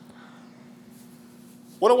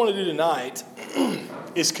What I want to do tonight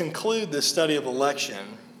is conclude this study of election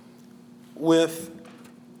with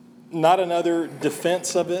not another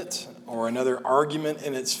defense of it or another argument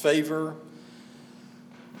in its favor,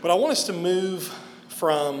 but I want us to move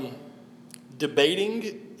from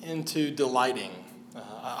debating into delighting.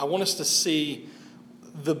 I want us to see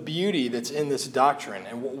the beauty that's in this doctrine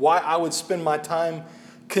and why I would spend my time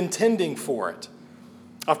contending for it.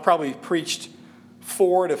 I've probably preached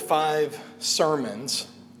 4 to 5 sermons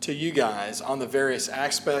to you guys on the various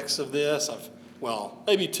aspects of this.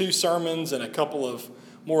 Maybe 2 sermons and a couple of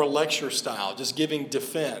more lecture style, just giving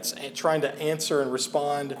defense and trying to answer and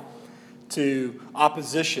respond to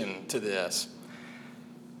opposition to this.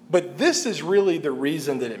 But this is really the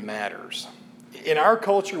reason that it matters. In our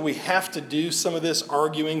culture, we have to do some of this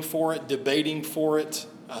arguing for it, debating for it,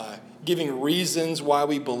 giving reasons why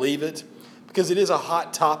we believe it, because it is a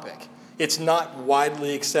hot topic. It's not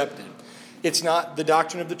widely accepted. It's not the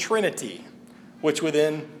doctrine of the Trinity, which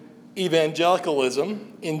within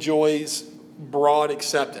evangelicalism enjoys broad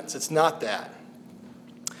acceptance. It's not that.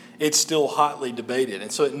 It's still hotly debated,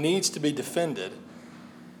 and so it needs to be defended.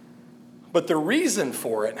 But the reason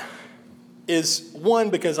for it is, one,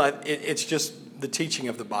 because it's just the teaching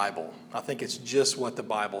of the Bible. I think it's just what the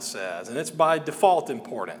Bible says, and it's by default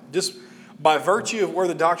important. Just by virtue of where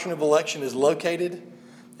the doctrine of election is located,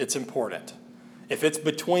 it's important. If it's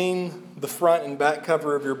between the front and back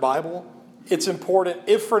cover of your Bible, it's important,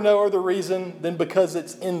 if for no other reason than because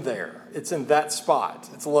it's in there. It's in that spot.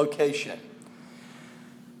 It's a location.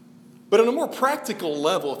 But on a more practical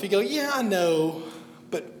level, if you go, yeah, I know,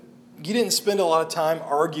 but you didn't spend a lot of time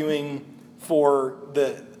arguing for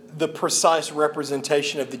the precise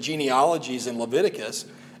representation of the genealogies in Leviticus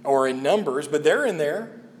or in Numbers, but they're in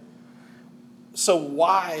there. So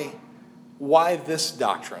why this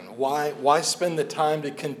doctrine? Why spend the time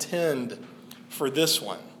to contend for this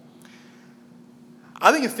one?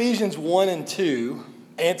 I think Ephesians 1 and 2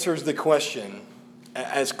 answers the question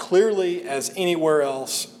as clearly as anywhere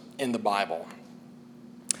else in the Bible.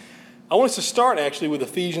 I want us to start actually with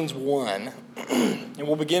Ephesians 1, and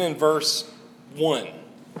we'll begin in verse 1.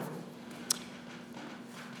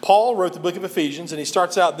 Paul wrote the book of Ephesians, and he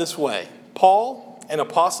starts out this way. Paul, an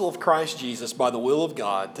apostle of Christ Jesus by the will of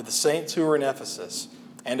God, to the saints who are in Ephesus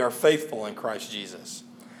and are faithful in Christ Jesus.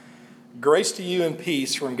 Grace to you and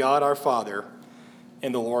peace from God our Father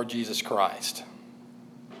and the Lord Jesus Christ.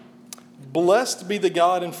 Blessed be the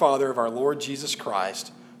God and Father of our Lord Jesus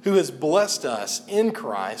Christ, who has blessed us in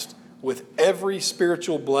Christ with every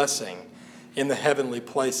spiritual blessing in the heavenly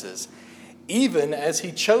places, even as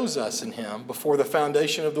he chose us in him before the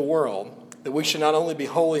foundation of the world, that we should not only be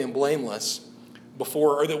holy and blameless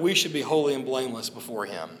that we should be holy and blameless before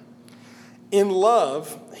him. In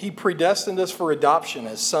love, he predestined us for adoption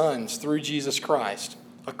as sons through Jesus Christ,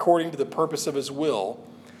 according to the purpose of his will,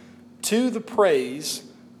 to the praise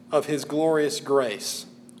of his glorious grace,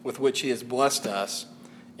 with which he has blessed us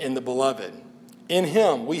in the beloved. In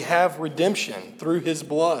him we have redemption through his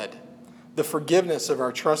blood, the forgiveness of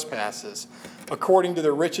our trespasses, according to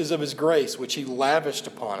the riches of his grace, which he lavished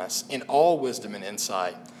upon us in all wisdom and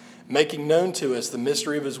insight, making known to us the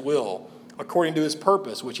mystery of his will, according to his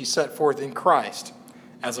purpose, which he set forth in Christ,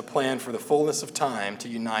 as a plan for the fullness of time to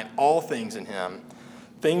unite all things in him,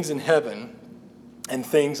 things in heaven and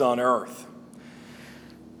things on earth.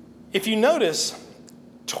 If you notice,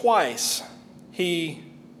 twice he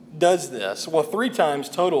does this, 3 times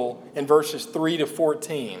total in verses 3 to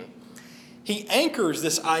 14. He anchors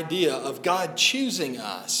this idea of God choosing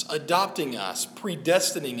us, adopting us,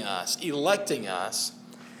 predestining us, electing us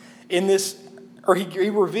in this, or he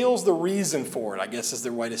reveals the reason for it, I guess is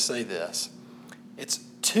the way to say this. It's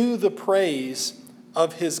to the praise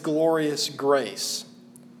of his glorious grace.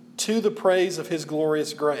 To the praise of his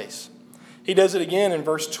glorious grace. He does it again in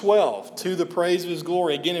verse 12, to the praise of his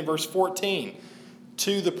glory. Again in verse 14,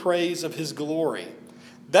 to the praise of his glory.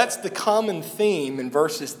 That's the common theme in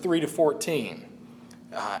verses 3 to 14.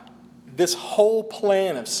 This whole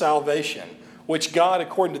plan of salvation, which God,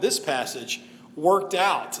 according to this passage, worked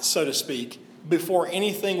out, so to speak, before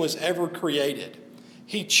anything was ever created.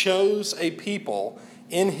 He chose a people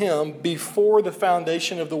in him before the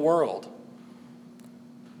foundation of the world.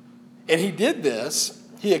 And he did this,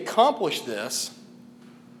 he accomplished this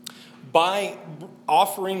by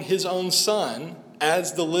offering his own son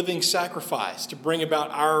as the living sacrifice to bring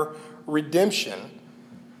about our redemption.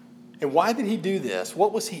 And why did he do this?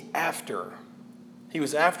 What was he after? He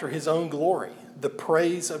was after his own glory, the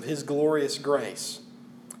praise of his glorious grace.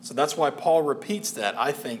 So that's why Paul repeats that,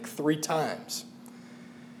 I think, 3 times.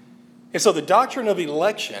 And so the doctrine of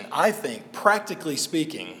election, I think, practically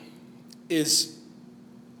speaking, is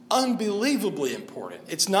unbelievably important.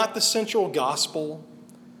 It's not the central gospel,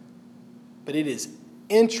 but it is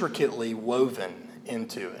intricately woven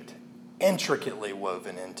into it. Intricately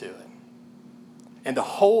woven into it. And the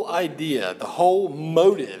whole idea, the whole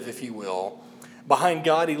motive, if you will, behind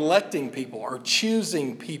God electing people or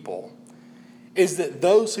choosing people is that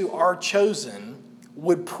those who are chosen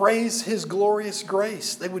would praise his glorious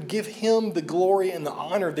grace. They would give him the glory and the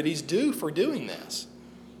honor that he's due for doing this.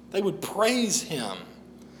 They would praise him.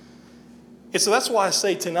 And so that's why I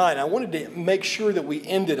say tonight, I wanted to make sure that we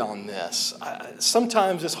ended on this.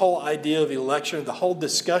 Sometimes this whole idea of election, the whole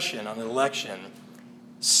discussion on election,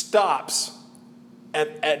 stops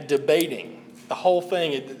at debating. The whole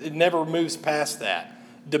thing, it never moves past that.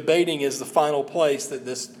 Debating is the final place that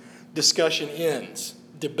this discussion ends.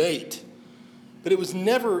 Debate. But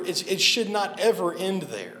it should not ever end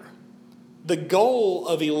there. The goal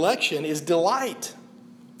of election is delight.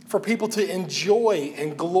 For people to enjoy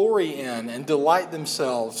and glory in and delight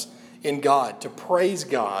themselves in God, to praise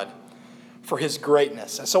God for his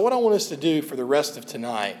greatness. And so what I want us to do for the rest of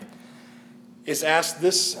tonight is ask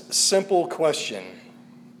this simple question.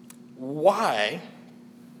 Why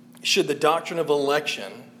should the doctrine of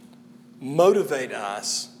election motivate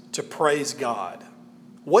us to praise God?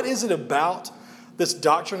 What is it about this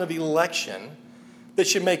doctrine of election that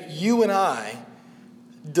should make you and I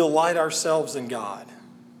delight ourselves in God?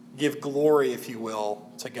 Give glory, if you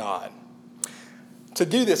will, to God. To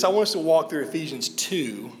do this, I want us to walk through Ephesians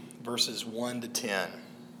 2, verses 1 to 10.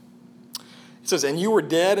 It says, "And you were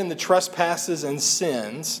dead in the trespasses and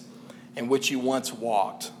sins in which you once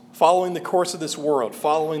walked, following the course of this world,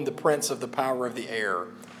 following the prince of the power of the air,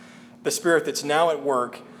 the spirit that's now at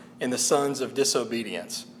work in the sons of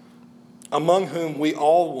disobedience, among whom we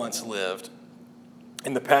all once lived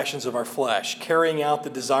in the passions of our flesh, carrying out the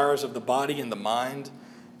desires of the body and the mind,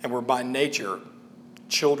 and were by nature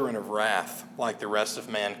children of wrath like the rest of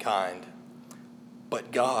mankind.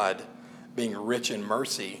 But God, being rich in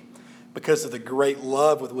mercy, because of the great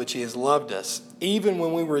love with which he has loved us, even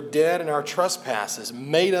when we were dead in our trespasses,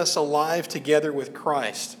 made us alive together with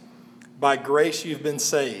Christ. By grace you've been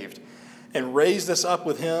saved, and raised us up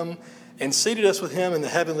with him, and seated us with him in the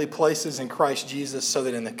heavenly places in Christ Jesus, so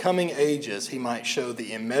that in the coming ages he might show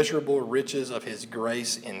the immeasurable riches of his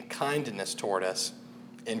grace in kindness toward us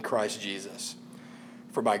in Christ Jesus.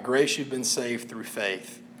 For by grace you've been saved through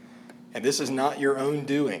faith. And this is not your own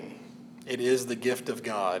doing. It is the gift of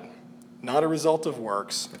God, not a result of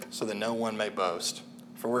works, so that no one may boast.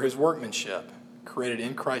 For we're his workmanship, created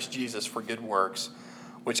in Christ Jesus for good works,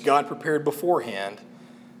 which God prepared beforehand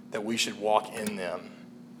that we should walk in them."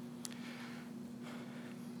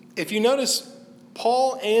 If you notice,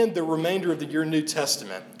 Paul and the remainder of your New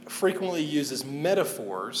Testament frequently uses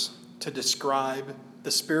metaphors to describe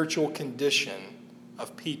the spiritual condition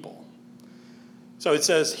of people. So it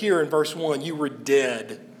says here in verse 1, you were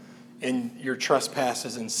dead in your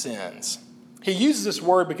trespasses and sins. He uses this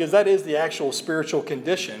word because that is the actual spiritual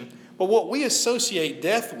condition, but what we associate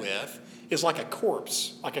death with is like a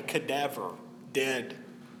corpse, like a cadaver, dead,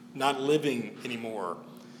 not living anymore,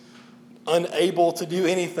 unable to do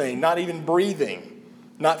anything, not even breathing,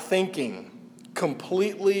 not thinking,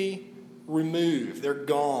 completely removed. They're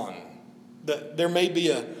gone. There may be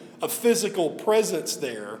a physical presence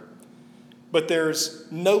there, but there's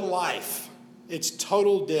no life. It's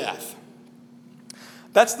total death.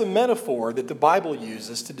 That's the metaphor that the Bible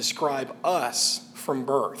uses to describe us from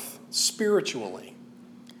birth, spiritually.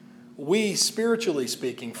 We, spiritually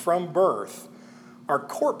speaking, from birth, are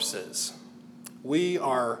corpses. We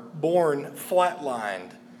are born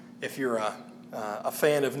flatlined. If you're a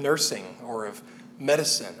fan of nursing or of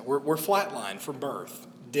medicine, we're flatlined from birth,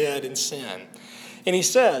 dead in sin. And he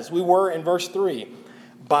says, we were, in verse 3,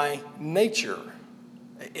 by nature.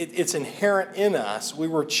 It's inherent in us. We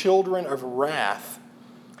were children of wrath,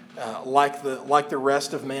 like the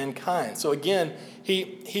rest of mankind. So again,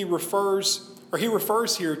 he refers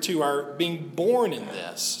here to our being born in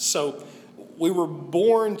this. So we were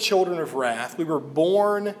born children of wrath. We were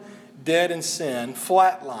born dead in sin,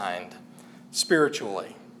 flatlined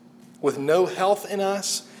spiritually, with no health in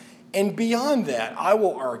us. And beyond that, I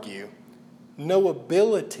will argue, no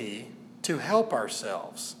ability to help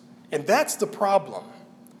ourselves. And that's the problem.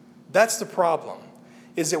 That's the problem,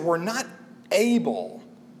 is that we're not able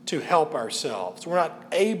to help ourselves. We're not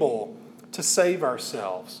able to save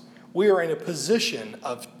ourselves. We are in a position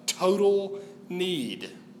of total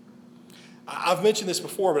need. I've mentioned this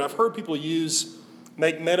before, but I've heard people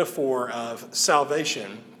make metaphor of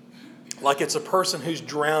salvation like it's a person who's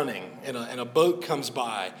drowning and a boat comes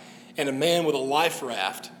by and a man with a life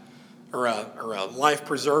raft or a life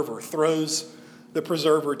preserver throws the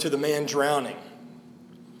preserver to the man drowning.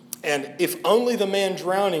 And if only the man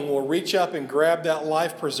drowning will reach up and grab that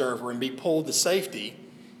life preserver and be pulled to safety,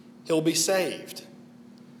 he'll be saved.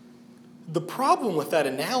 The problem with that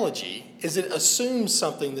analogy is it assumes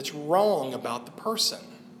something that's wrong about the person.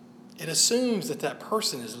 It assumes that that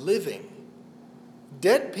person is living.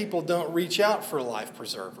 Dead people don't reach out for life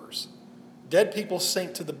preservers. Dead people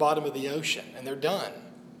sink to the bottom of the ocean and they're done.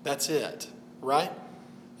 That's it, right?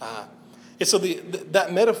 And so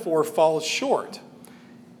that metaphor falls short.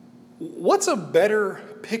 What's a better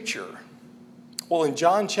picture? Well, in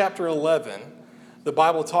John chapter 11, the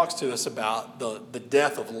Bible talks to us about the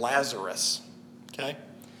death of Lazarus, okay?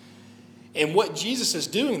 And what Jesus is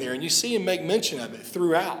doing there, and you see him make mention of it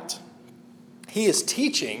throughout, he is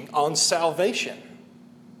teaching on salvation.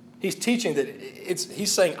 He's teaching that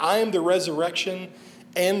he's saying, I am the resurrection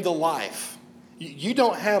and the life. You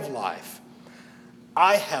don't have life.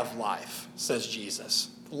 I have life, says Jesus.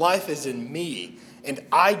 Life is in me, and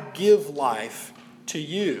I give life to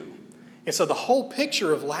you. And so the whole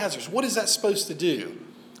picture of Lazarus, what is that supposed to do?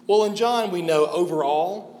 Well, in John, we know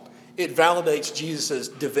overall, it validates Jesus'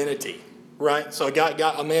 divinity, right? So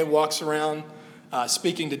a man walks around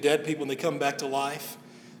speaking to dead people and they come back to life.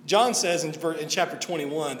 John says in chapter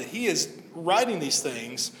 21 that he is writing these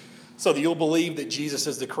things so that you'll believe that Jesus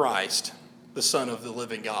is the Christ, the Son of the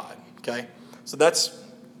living God, okay? So that's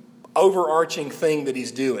overarching thing that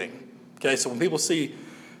he's doing, okay? So when people see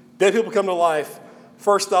dead people come to life,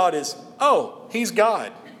 first thought is, oh, he's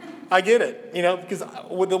God. I get it, because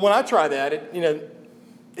when I try that,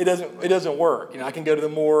 it doesn't work. I can go to the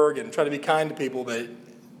morgue and try to be kind to people, but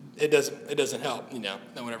it doesn't help. No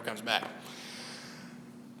one ever comes back.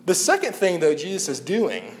 The second thing, though, Jesus is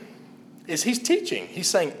doing is he's teaching. He's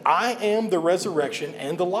saying, I am the resurrection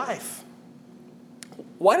and the life.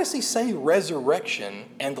 Why does he say resurrection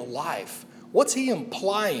and the life? What's he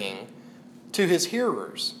implying to his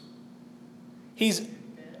hearers? He is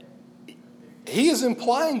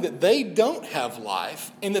implying that they don't have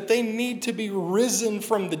life and that they need to be risen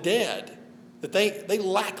from the dead, that they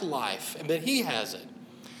lack life and that he has it.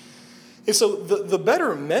 And so the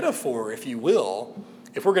better metaphor, if you will,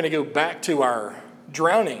 if we're going to go back to our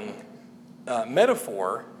drowning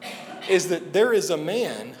metaphor, is that there is a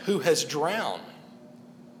man who has drowned.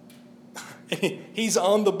 He's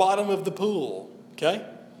on the bottom of the pool, okay?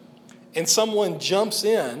 And someone jumps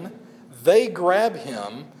in, they grab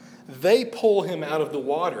him, they pull him out of the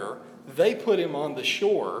water, they put him on the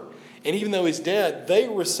shore, and even though he's dead, they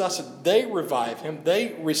resuscitate, they revive him,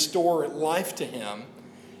 they restore life to him,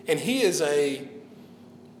 and he's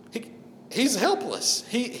helpless.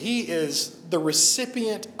 He is the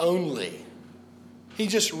recipient only. He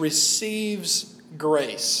just receives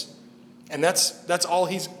grace. And that's all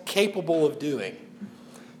he's capable of doing,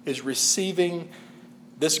 is receiving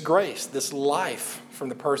this grace, this life from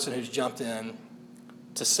the person who's jumped in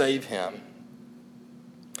to save him.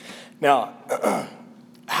 Now,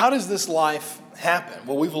 how does this life happen?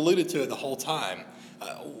 Well, we've alluded to it the whole time.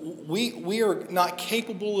 We are not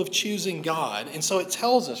capable of choosing God, and so it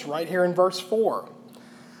tells us right here in verse 4.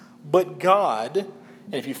 But God,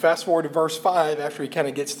 and if you fast forward to verse 5, after he kind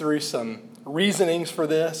of gets through some reasonings for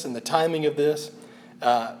this and the timing of this,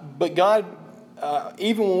 but God,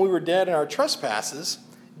 even when we were dead in our trespasses,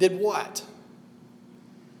 did what?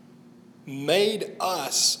 Made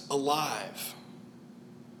us alive.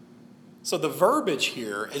 So the verbiage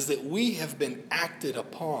here is that we have been acted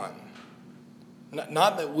upon.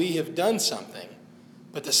 Not that we have done something,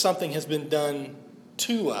 but that something has been done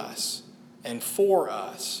to us and for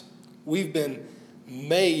us. We've been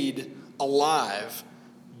made alive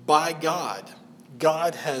by God.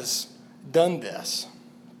 God has done this.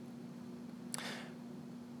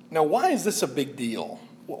 Now, why is this a big deal?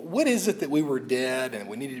 What is it that we were dead and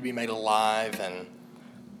we needed to be made alive? And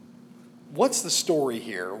what's the story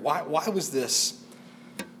here? Why was this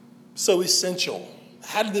so essential?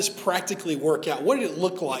 How did this practically work out? What did it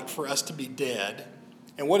look like for us to be dead?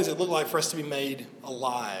 And what does it look like for us to be made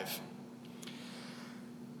alive?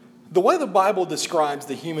 The way the Bible describes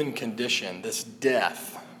the human condition, this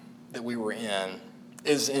death that we were in,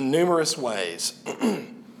 is in numerous ways.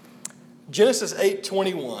 Genesis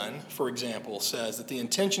 8:21, for example, says that the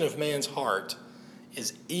intention of man's heart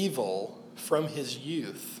is evil from his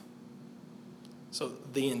youth. So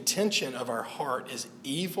the intention of our heart is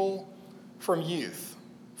evil from youth,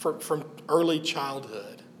 from early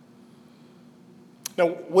childhood. Now,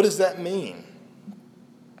 what does that mean?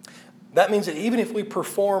 That means that even if we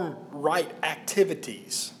perform right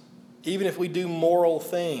activities, even if we do moral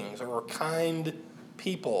things or are kind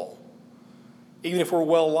people, even if we're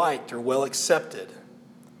well liked or well accepted,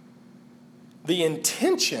 the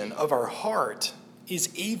intention of our heart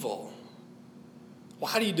is evil.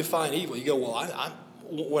 Well, how do you define evil? You go, well,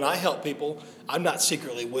 when I help people, I'm not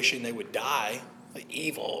secretly wishing they would die. Like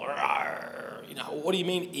evil, or, what do you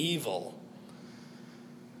mean evil?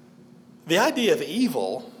 The idea of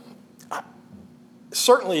evil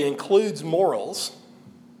certainly includes morals.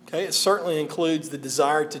 Okay, it certainly includes the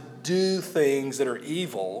desire to do things that are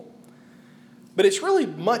evil. But it's really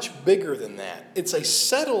much bigger than that. It's a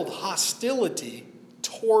settled hostility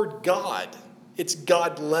toward God. It's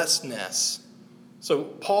godlessness. So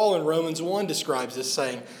Paul in Romans 1 describes this,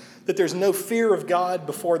 saying that there's no fear of God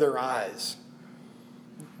before their eyes.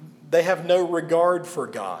 They have no regard for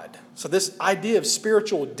God. So this idea of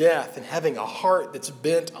spiritual death and having a heart that's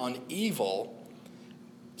bent on evil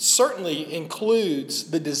certainly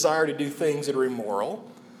includes the desire to do things that are immoral.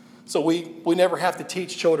 So we never have to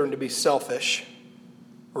teach children to be selfish,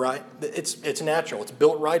 right? It's natural. It's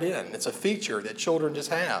built right in. It's a feature that children just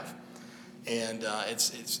have. And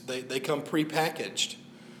they come prepackaged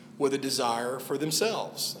with a desire for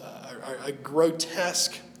themselves, a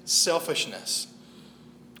grotesque selfishness.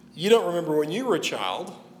 You don't remember when you were a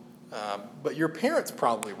child, but your parents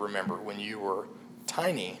probably remember when you were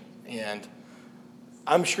tiny, and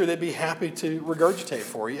I'm sure they'd be happy to regurgitate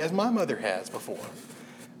for you, as my mother has before,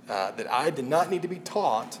 that I did not need to be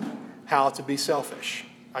taught how to be selfish.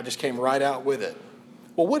 I just came right out with it.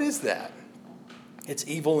 Well, what is that? It's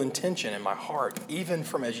evil intention in my heart, even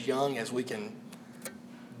from as young as we can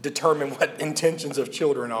determine what intentions of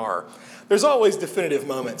children are. There's always definitive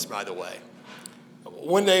moments, by the way.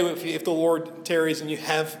 One day, if the Lord tarries and you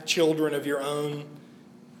have children of your own,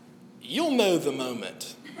 you'll know the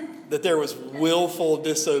moment that there was willful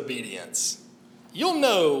disobedience. You'll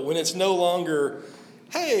know when it's no longer,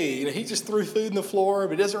 hey, he just threw food on the floor,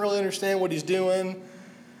 but he doesn't really understand what he's doing,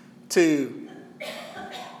 to,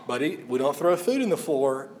 buddy, we don't throw food on the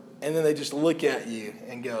floor, and then they just look at you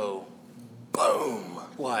and go, boom,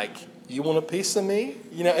 like, you want a piece of me?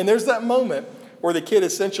 And there's that moment where the kid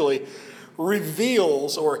essentially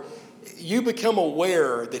reveals, or you become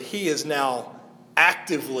aware that he is now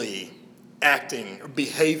actively acting or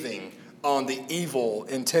behaving on the evil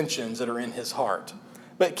intentions that are in his heart.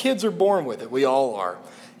 But kids are born with it. We all are.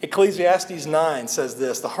 Ecclesiastes 9 says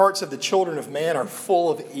this: the hearts of the children of man are full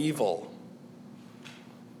of evil.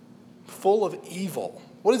 Full of evil.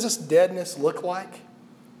 What does this deadness look like?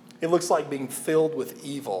 It looks like being filled with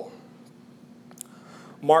evil.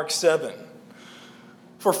 Mark 7.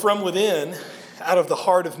 For from within, out of the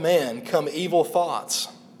heart of man, come evil thoughts,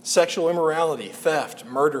 sexual immorality, theft,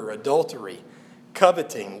 murder, adultery,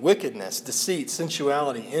 coveting, wickedness, deceit,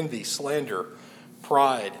 sensuality, envy, slander,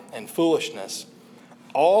 pride, and foolishness.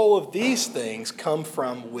 All of these things come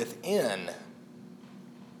from within,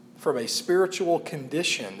 from a spiritual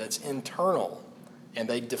condition that's internal, and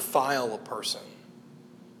they defile a person.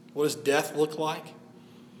 What does death look like?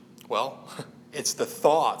 Well, it's the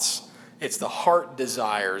thoughts, it's the heart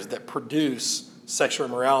desires that produce sexual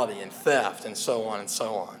immorality and theft and so on and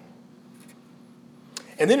so on.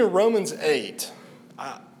 And then in Romans 8,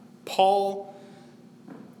 Paul,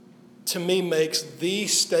 to me, makes the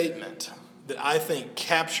statement that I think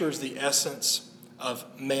captures the essence of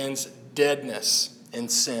man's deadness in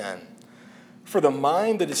sin. For the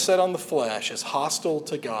mind that is set on the flesh is hostile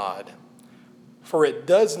to God, for it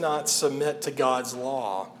does not submit to God's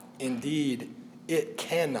law. Indeed, it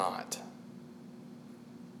cannot.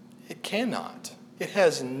 It cannot. It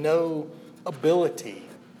has no ability.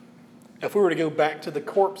 If we were to go back to the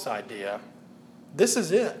corpse idea, this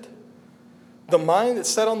is it. The mind that's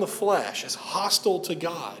set on the flesh is hostile to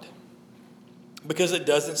God because it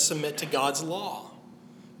doesn't submit to God's law.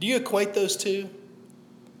 Do you equate those two?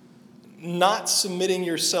 Not submitting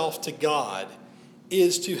yourself to God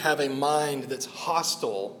is to have a mind that's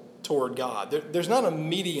hostile toward God. There's not a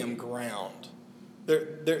medium ground.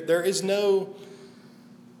 There is no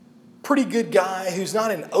pretty good guy who's not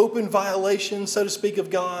in open violation, so to speak, of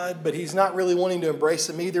God, but he's not really wanting to embrace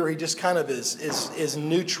him either. He just kind of is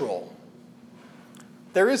neutral.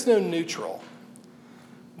 There is no neutral.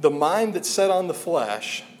 The mind that's set on the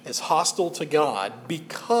flesh is hostile to God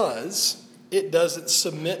because it doesn't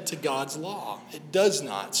submit to God's law. It does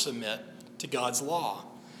not submit to God's law.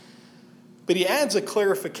 But he adds a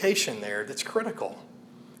clarification there that's critical,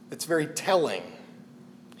 that's very telling.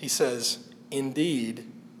 He says,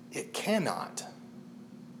 indeed, it cannot.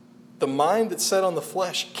 The mind that's set on the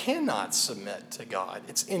flesh cannot submit to God.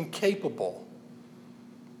 It's incapable.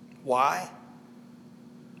 Why?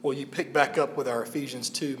 Well, you pick back up with our Ephesians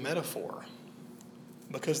 2 metaphor.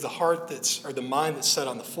 Because the mind that's set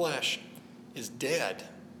on the flesh is dead.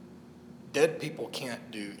 Dead people can't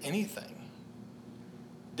do anything.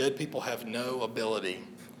 Dead people have no ability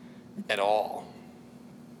at all.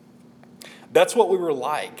 That's what we were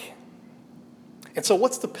like. And so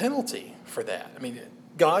what's the penalty for that? I mean,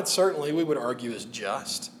 God certainly, we would argue, is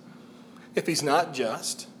just. If he's not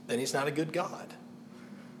just, then he's not a good God.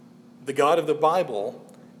 The God of the Bible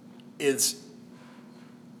is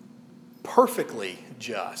perfectly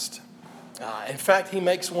just. In fact, he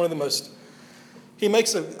makes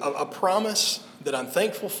a promise that I'm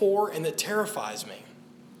thankful for and that terrifies me.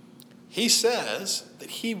 He says that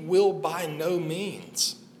he will by no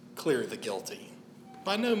means clear the guilty.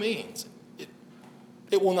 By no means.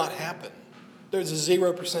 It will not happen. There's a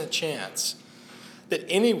 0% chance that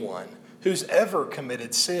anyone who's ever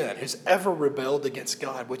committed sin, who's ever rebelled against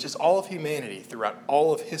God, which is all of humanity throughout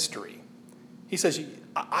all of history, he says,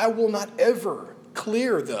 I will not ever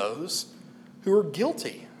clear those who are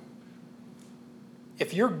guilty.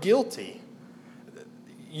 If you're guilty,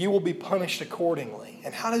 you will be punished accordingly.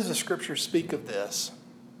 And how does the Scripture speak of this?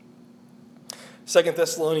 2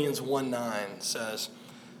 Thessalonians 1:9 says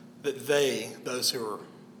that those who are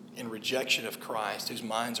in rejection of Christ, whose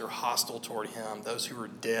minds are hostile toward him, those who are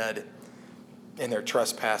dead in their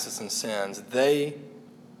trespasses and sins, they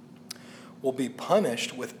will be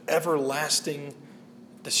punished with everlasting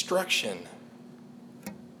destruction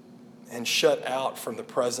and shut out from the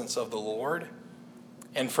presence of the Lord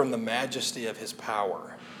and from the majesty of his power.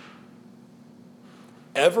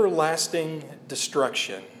 Everlasting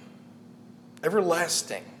destruction.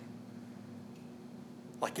 Everlasting.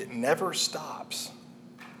 Like it never stops.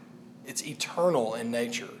 It's eternal in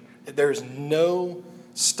nature. There's no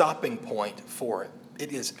stopping point for it.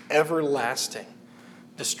 It is everlasting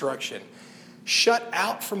destruction. Shut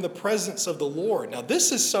out from the presence of the Lord. Now,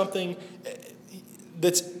 this is something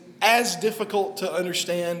that's as difficult to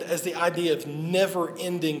understand as the idea of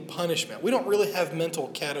never-ending punishment. We don't really have mental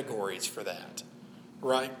categories for that,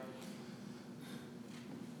 right?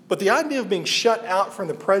 But the idea of being shut out from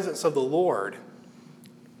the presence of the Lord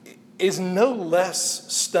is no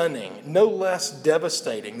less stunning, no less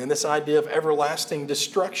devastating than this idea of everlasting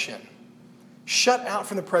destruction. Shut out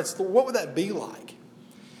from the presence of the Lord. What would that be like?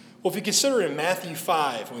 Well, if you consider in Matthew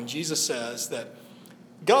 5, when Jesus says that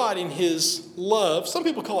God in his love, some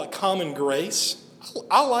people call it common grace.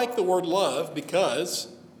 I like the word love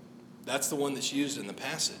because that's the one that's used in the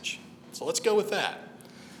passage. So let's go with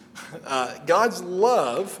that. God's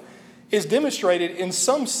love is demonstrated in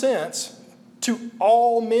some sense to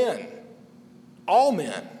all men. All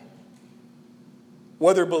men.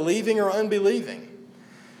 Whether believing or unbelieving.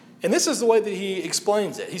 And this is the way that he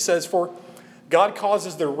explains it. He says, for God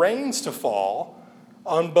causes the rains to fall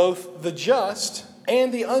on both the just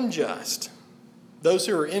and the unjust. Those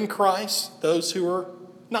who are in Christ, those who are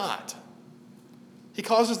not. He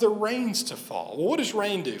causes the rains to fall. Well, what does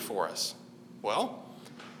rain do for us? Well,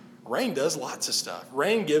 rain does lots of stuff.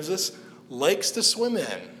 Rain gives us lakes to swim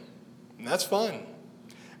in. And that's fun.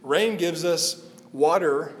 Rain gives us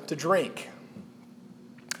water to drink.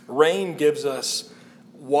 Rain gives us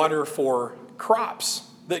water for crops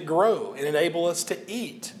that grow and enable us to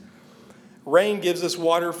eat. Rain gives us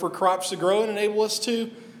water for crops to grow and enable us to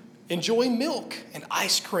enjoy milk and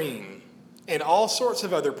ice cream and all sorts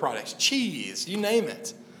of other products. Cheese, you name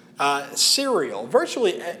it. Cereal.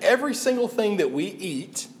 Virtually every single thing that we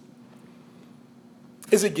eat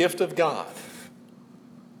is a gift of God.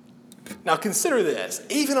 Now consider this.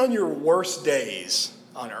 Even on your worst days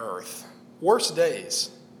on earth, worst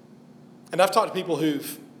days, and I've talked to people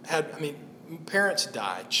who've had, parents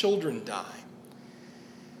die, children die.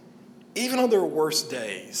 Even on their worst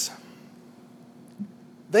days,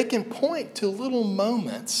 they can point to little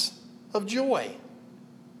moments of joy.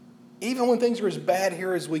 Even when things are as bad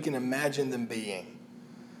here as we can imagine them being.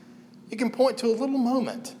 You can point to a little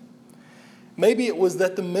moment. Maybe it was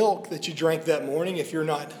that the milk that you drank that morning, if you're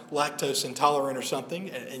not lactose intolerant or something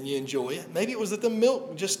and you enjoy it, maybe it was that the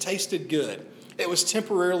milk just tasted good. It was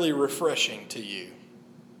temporarily refreshing to you.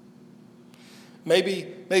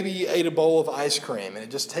 Maybe you ate a bowl of ice cream and it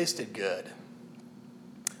just tasted good.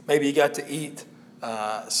 Maybe you got to eat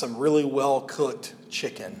some really well-cooked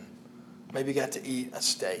chicken. Maybe you got to eat a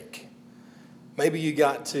steak. Maybe you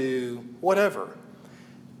got to whatever.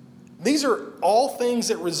 These are all things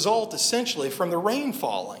that result essentially from the rain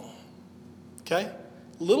falling. Okay?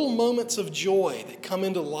 Little moments of joy that come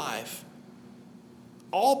into life,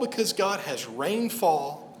 all because God has rain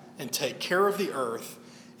fall and take care of the earth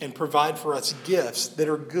and provide for us gifts that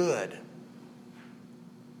are good.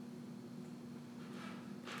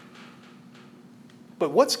 But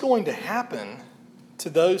what's going to happen to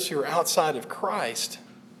those who are outside of Christ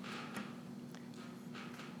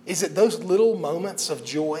is that those little moments of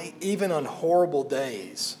joy, even on horrible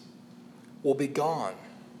days, will be gone.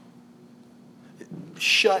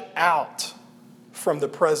 Shut out from the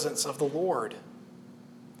presence of the Lord.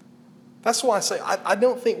 That's why I say I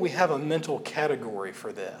don't think we have a mental category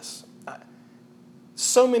for this.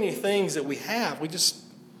 So many things that we have, we just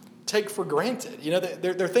take for granted.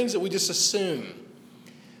 They're things that we just assume.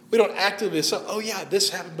 We don't actively say, oh yeah, this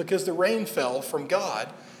happened because the rain fell from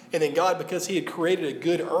God. And then God, because he had created a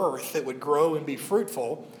good earth that would grow and be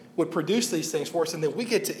fruitful, would produce these things for us. And then we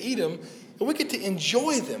get to eat them and we get to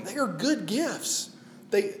enjoy them. They are good gifts.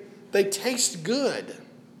 They taste good.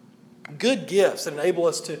 Good gifts that enable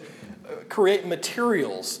us to create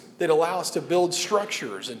materials that allow us to build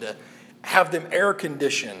structures and to have them air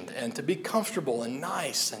conditioned and to be comfortable and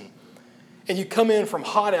nice. And you come in from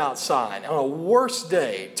hot outside on a worst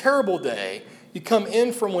day, terrible day. You come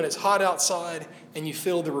in from when it's hot outside and you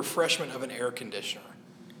feel the refreshment of an air conditioner.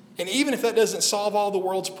 And even if that doesn't solve all the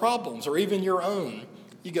world's problems or even your own,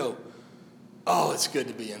 you go, oh, it's good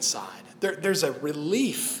to be inside. There's a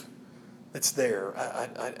relief that's there,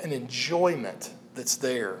 an enjoyment that's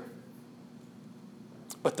there.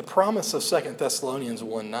 But the promise of 2 Thessalonians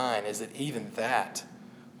 1:9 is that even that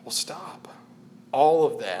will stop. All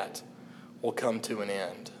of that will come to an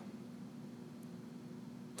end.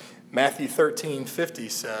 Matthew 13:50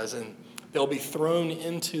 says, and they'll be thrown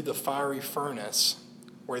into the fiery furnace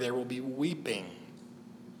where there will be weeping,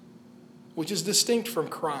 which is distinct from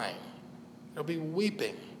crying. There'll be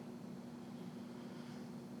weeping.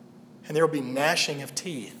 And there will be gnashing of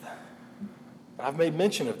teeth. I've made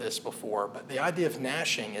mention of this before, but the idea of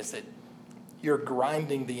gnashing is that you're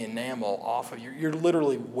grinding the enamel off of you. You're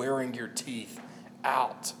literally wearing your teeth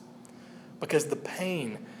out because the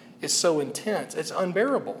pain is so intense. It's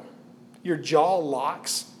unbearable. Your jaw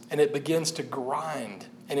locks and it begins to grind,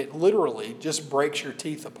 and it literally just breaks your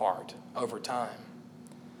teeth apart over time.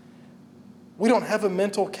 We don't have a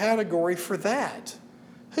mental category for that.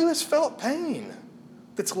 Who has felt pain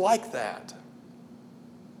that's like that?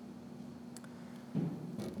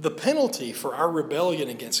 The penalty for our rebellion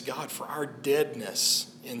against God, for our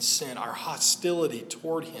deadness in sin, our hostility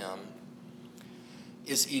toward him,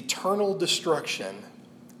 is eternal destruction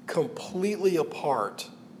completely apart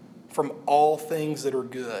from all things that are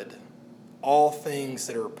good, all things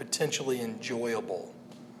that are potentially enjoyable,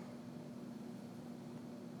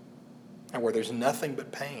 and where there's nothing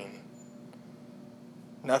but pain,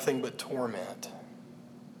 nothing but torment.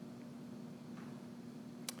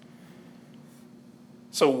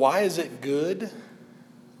 So why is it good?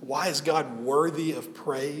 Why is God worthy of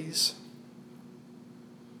praise?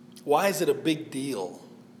 Why is it a big deal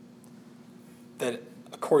that,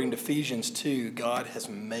 according to Ephesians 2, God has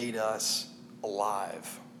made us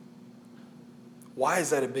alive? Why is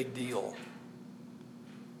that a big deal?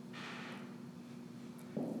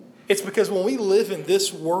 It's because when we live in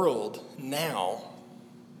this world now,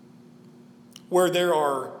 where there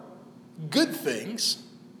are good things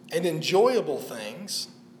and enjoyable things,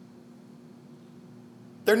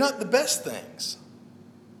 they're not the best things.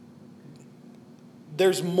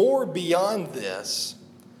 There's more beyond this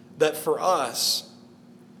that for us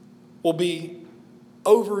will be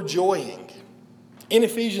overjoying. In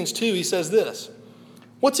Ephesians 2, he says this.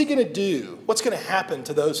 What's he going to do? What's going to happen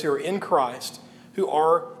to those who are in Christ, who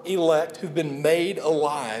are elect, who've been made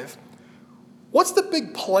alive? What's the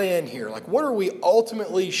big plan here? Like, what are we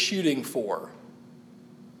ultimately shooting for?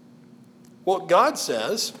 Well, God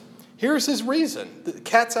says, here's his reason. The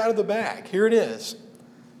cat's out of the bag. Here it is.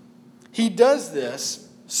 He does this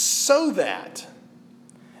so that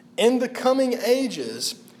in the coming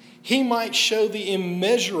ages, he might show the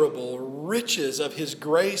immeasurable riches of his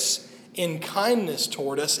grace in kindness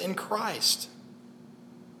toward us in Christ.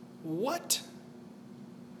 What?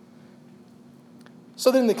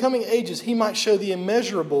 So that in the coming ages, he might show the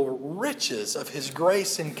immeasurable riches of his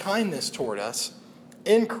grace and kindness toward us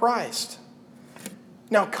in Christ.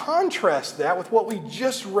 Now contrast that with what we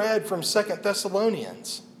just read from 2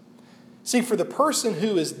 Thessalonians. See, for the person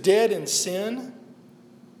who is dead in sin,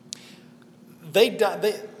 they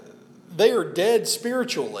are dead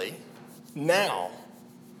spiritually now.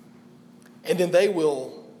 And then they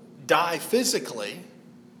will die physically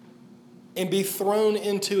and be thrown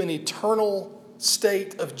into an eternal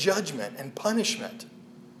state of judgment and punishment.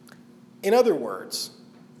 In other words,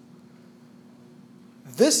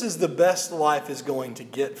 this is the best life is going to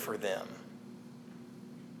get for them.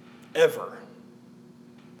 Ever.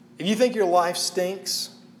 If you think your life stinks,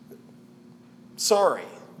 sorry.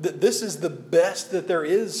 This is the best that there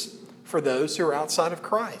is for those who are outside of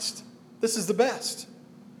Christ. This is the best.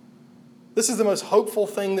 This is the most hopeful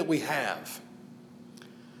thing that we have.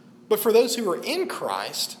 But for those who are in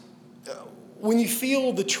Christ, when you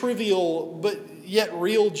feel the trivial but yet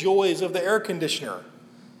real joys of the air conditioner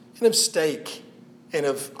and of steak and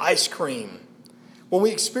of ice cream, when we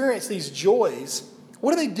experience these joys,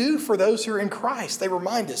 what do they do for those who are in Christ? They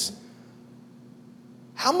remind us,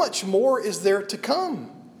 how much more is there to come?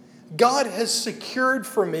 God has secured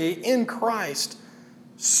for me in Christ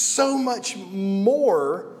so much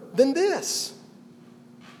more than this.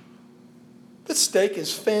 The steak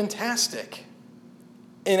is fantastic.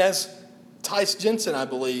 And as Tice Jensen, I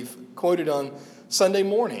believe, quoted on Sunday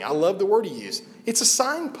morning, I love the word he used, it's a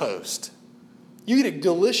signpost. You eat a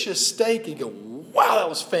delicious steak and you go, wow, that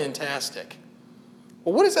was fantastic.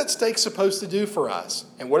 Well, what is that steak supposed to do for us?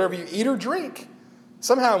 And whatever you eat or drink,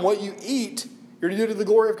 somehow in what you eat, you're to do to the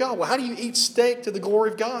glory of God. Well, how do you eat steak to the glory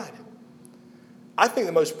of God? I think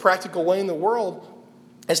the most practical way in the world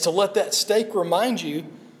is to let that steak remind you,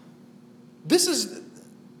 this is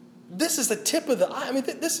the tip of the eye. I mean,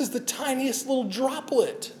 this is the tiniest little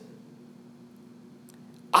droplet.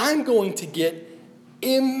 I'm going to get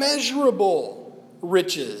immeasurable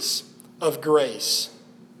riches of grace.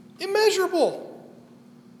 Immeasurable.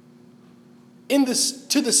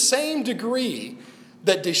 To the same degree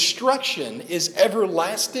that destruction is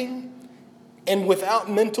everlasting and without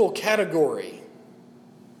mental category,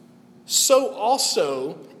 so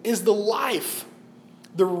also is the life,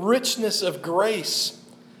 the richness of grace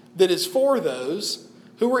that is for those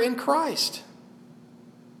who are in Christ.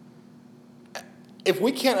 If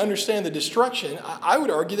we can't understand the destruction, I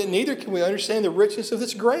would argue that neither can we understand the richness of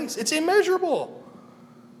this grace. It's immeasurable.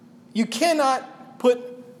 You can't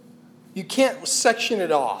section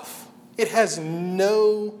it off. It has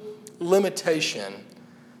no limitation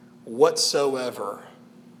whatsoever.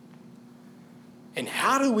 And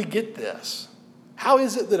how do we get this? How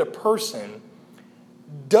is it that a person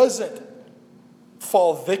doesn't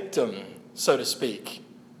fall victim, so to speak?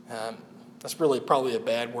 That's really probably a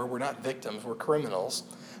bad word. We're not victims, we're criminals.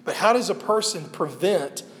 But how does a person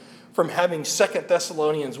prevent from having 2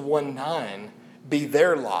 Thessalonians 1:9 be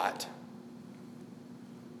their lot?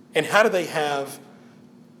 And how do they have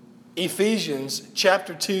Ephesians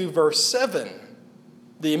chapter 2, verse 7,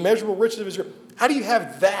 the immeasurable riches of Israel? How do you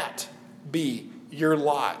have that be your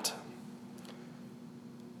lot?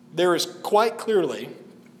 There is quite clearly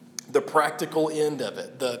the practical end of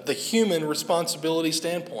it, the human responsibility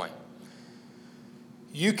standpoint.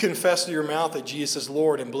 You confess with your mouth that Jesus is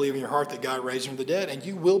Lord and believe in your heart that God raised him from the dead, and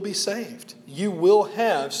you will be saved. You will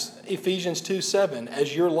have Ephesians 2:7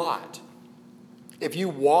 as your lot. If you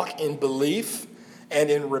walk in belief and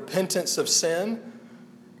in repentance of sin,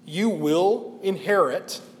 you will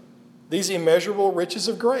inherit these immeasurable riches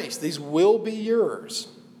of grace. These will be yours.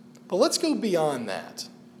 But let's go beyond that.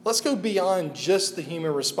 Let's go beyond just the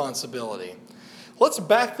human responsibility. Let's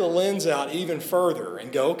back the lens out even further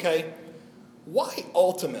and go, okay, why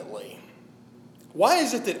ultimately? Why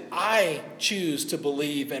is it that I choose to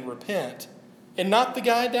believe and repent and not the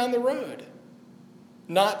guy down the road?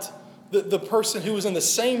 Not the person who was in the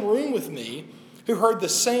same room with me who heard the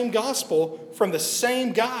same gospel from the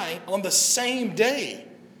same guy on the same day.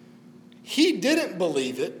 He didn't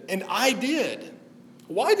believe it, and I did.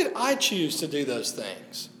 Why did I choose to do those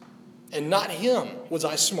things and not him? Was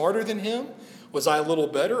I smarter than him? Was I a little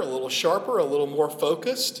better, a little sharper, a little more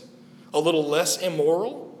focused, a little less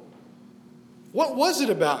immoral? What was it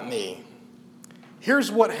about me?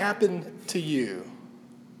 Here's what happened to you.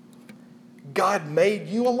 God made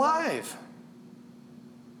you alive.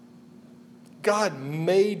 God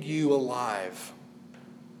made you alive.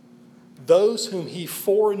 Those whom he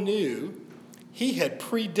foreknew, he had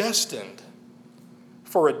predestined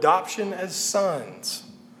for adoption as sons.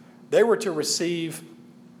 They were to receive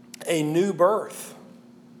a new birth.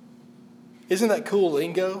 Isn't that cool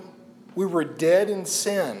lingo? We were dead in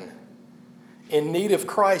sin, in need of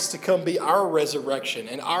Christ to come be our resurrection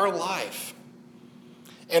and our life.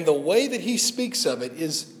 And the way that he speaks of it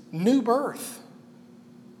is new birth.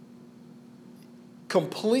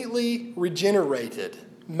 Completely regenerated,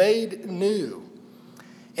 made new.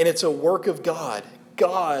 And it's a work of God.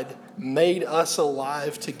 God made us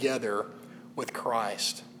alive together with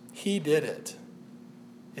Christ. He did it.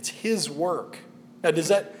 It's his work. Now, does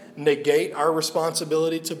that negate our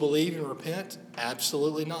responsibility to believe and repent?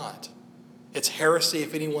 Absolutely not. It's heresy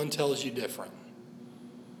if anyone tells you different.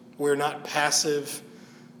 We're not passive.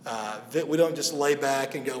 That we don't just lay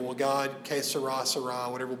back and go, well, God, que sera, sera,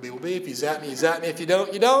 whatever will be. If you zap me, you zap me. If you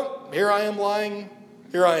don't, you don't. Here I am lying.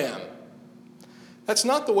 Here I am. That's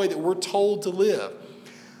not the way that we're told to live.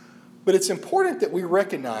 But it's important that we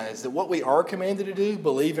recognize that what we are commanded to do,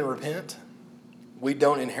 believe and repent, we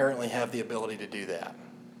don't inherently have the ability to do that.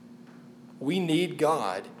 We need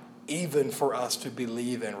God even for us to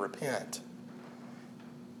believe and repent.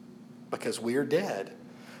 Because we are dead.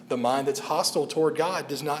 The mind that's hostile toward God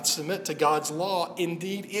does not submit to God's law.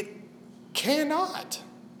 Indeed, it cannot.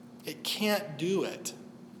 It can't do it.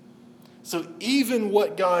 So even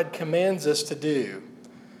what God commands us to do,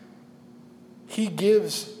 He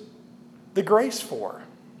gives the grace for.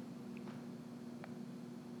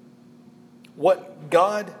 What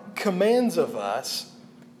God commands of us,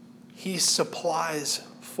 He supplies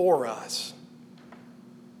for us.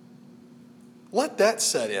 Let that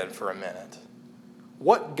set in for a minute.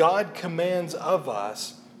 What God commands of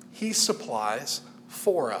us, He supplies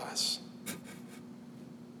for us.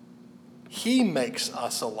 He makes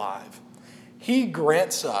us alive. He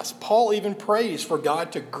grants us. Paul even prays for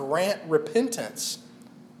God to grant repentance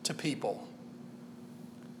to people.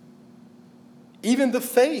 Even the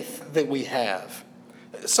faith that we have.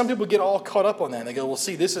 Some people get all caught up on that. And they go, well,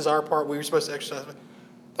 see, this is our part we were supposed to exercise.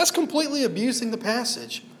 That's completely abusing the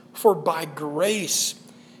passage. For by grace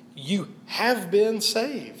you have been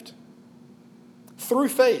saved. Through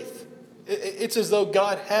faith. It's as though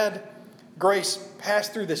God had grace pass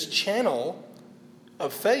through this channel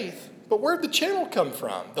of faith. But where'd the channel come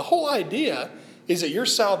from? The whole idea is that your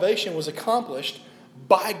salvation was accomplished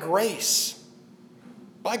by grace.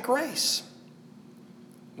 By grace.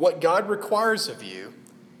 What God requires of you,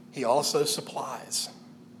 He also supplies.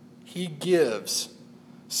 He gives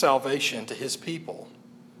salvation to His people.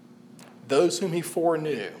 Those whom He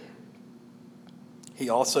foreknew, He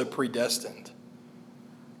also predestined.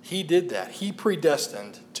 He did that. He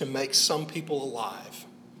predestined to make some people alive.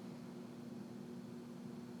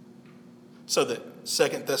 So that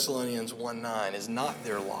 2 Thessalonians 1:9 is not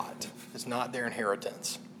their lot. It's not their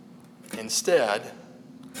inheritance. Instead,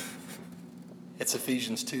 it's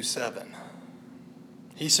Ephesians 2:7.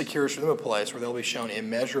 He secures for them a place where they'll be shown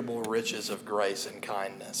immeasurable riches of grace and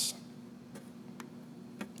kindness.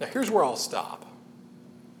 Now here's where I'll stop.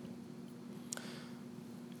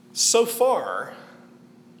 So far,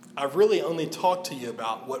 I've really only talked to you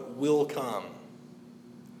about what will come.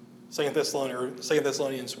 2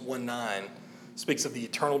 Thessalonians 1:9 speaks of the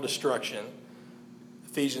eternal destruction.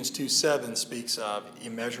 Ephesians 2:7 speaks of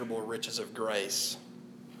immeasurable riches of grace.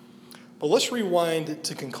 But let's rewind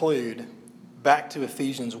to conclude back to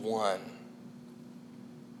Ephesians 1.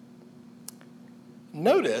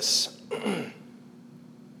 Notice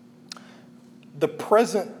the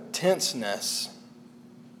present tenseness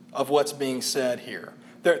of what's being said here.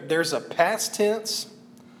 There's a past tense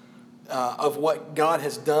of what God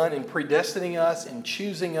has done in predestining us and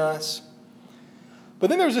choosing us. But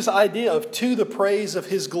then there's this idea of to the praise of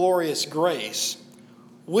His glorious grace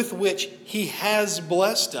with which He has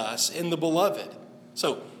blessed us in the beloved.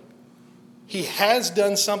 So He has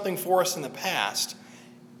done something for us in the past.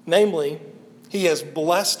 Namely, He has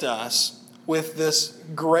blessed us with this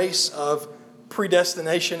grace of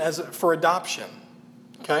predestination for adoption.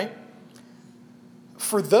 Okay?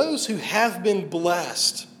 For those who have been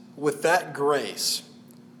blessed with that grace,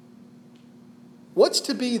 what's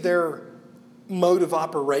to be their mode of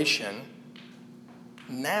operation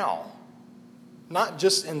now? Not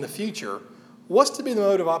just in the future. What's to be the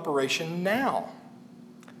mode of operation now?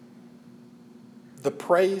 The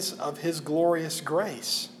praise of His glorious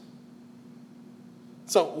grace.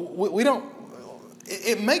 So we don't,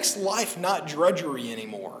 it makes life not drudgery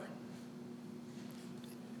anymore.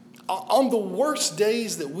 On the worst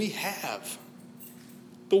days that we have,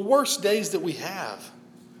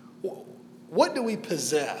 what do we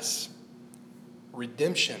possess?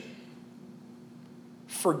 Redemption,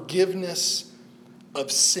 forgiveness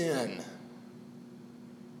of sin,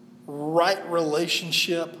 right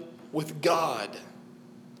relationship with God,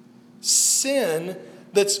 sin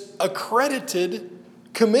that's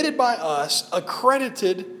committed by us,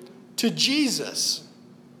 accredited to Jesus,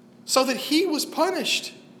 so that He was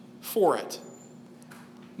punished for it.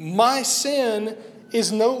 My sin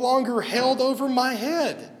is no longer held over my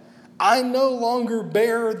head. I no longer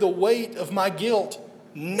bear the weight of my guilt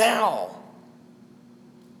now.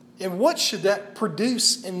 And what should that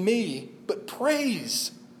produce in me but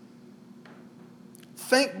praise?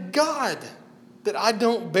 Thank God that I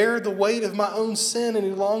don't bear the weight of my own sin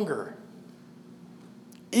any longer.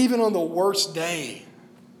 Even on the worst day,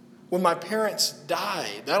 when my parents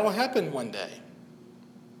die, that'll happen one day.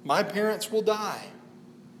 My parents will die.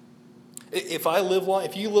 If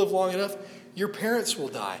you live long enough, your parents will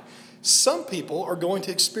die. Some people are going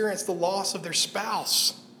to experience the loss of their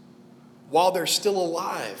spouse while they're still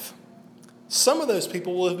alive. Some of those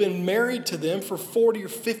people will have been married to them for 40 or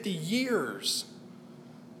 50 years.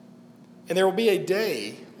 And there will be a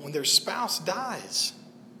day when their spouse dies.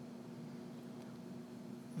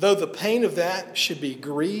 though the pain of that should be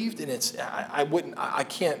grieved, and I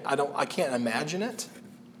can't imagine it.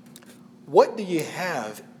 What do you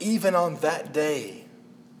have even on that day?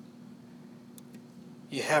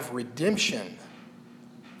 You have redemption,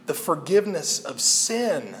 the forgiveness of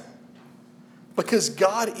sin, because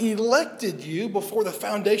God elected you before the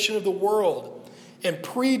foundation of the world and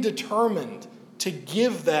predetermined to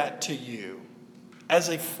give that to you as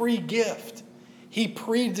a free gift. He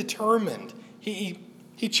predetermined. He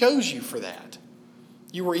chose you for that.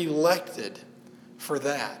 You were elected for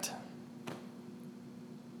that.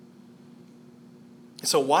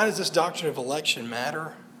 So why does this doctrine of election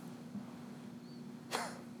matter?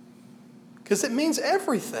 Because it means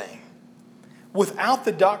everything. Without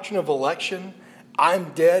the doctrine of election,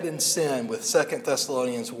 I'm dead in sin with 2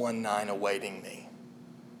 Thessalonians 1:9 awaiting me.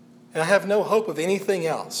 And I have no hope of anything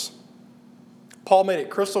else. Paul made it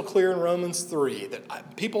crystal clear in Romans 3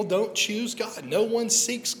 that people don't choose God. No one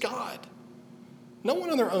seeks God. No one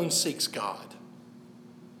on their own seeks God.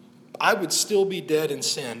 I would still be dead in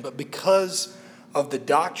sin, but because of the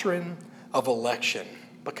doctrine of election,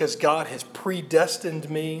 because God has predestined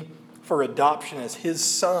me for adoption as His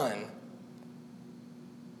son,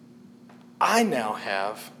 I now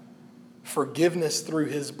have forgiveness through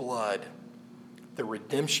His blood, the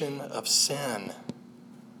redemption of sin.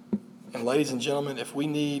 And ladies and gentlemen, if we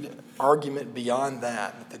need argument beyond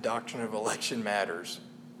that the doctrine of election matters,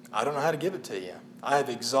 I don't know how to give it to you. I have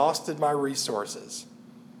exhausted my resources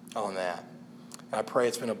on that. And I pray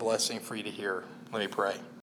it's been a blessing for you to hear. Let me pray.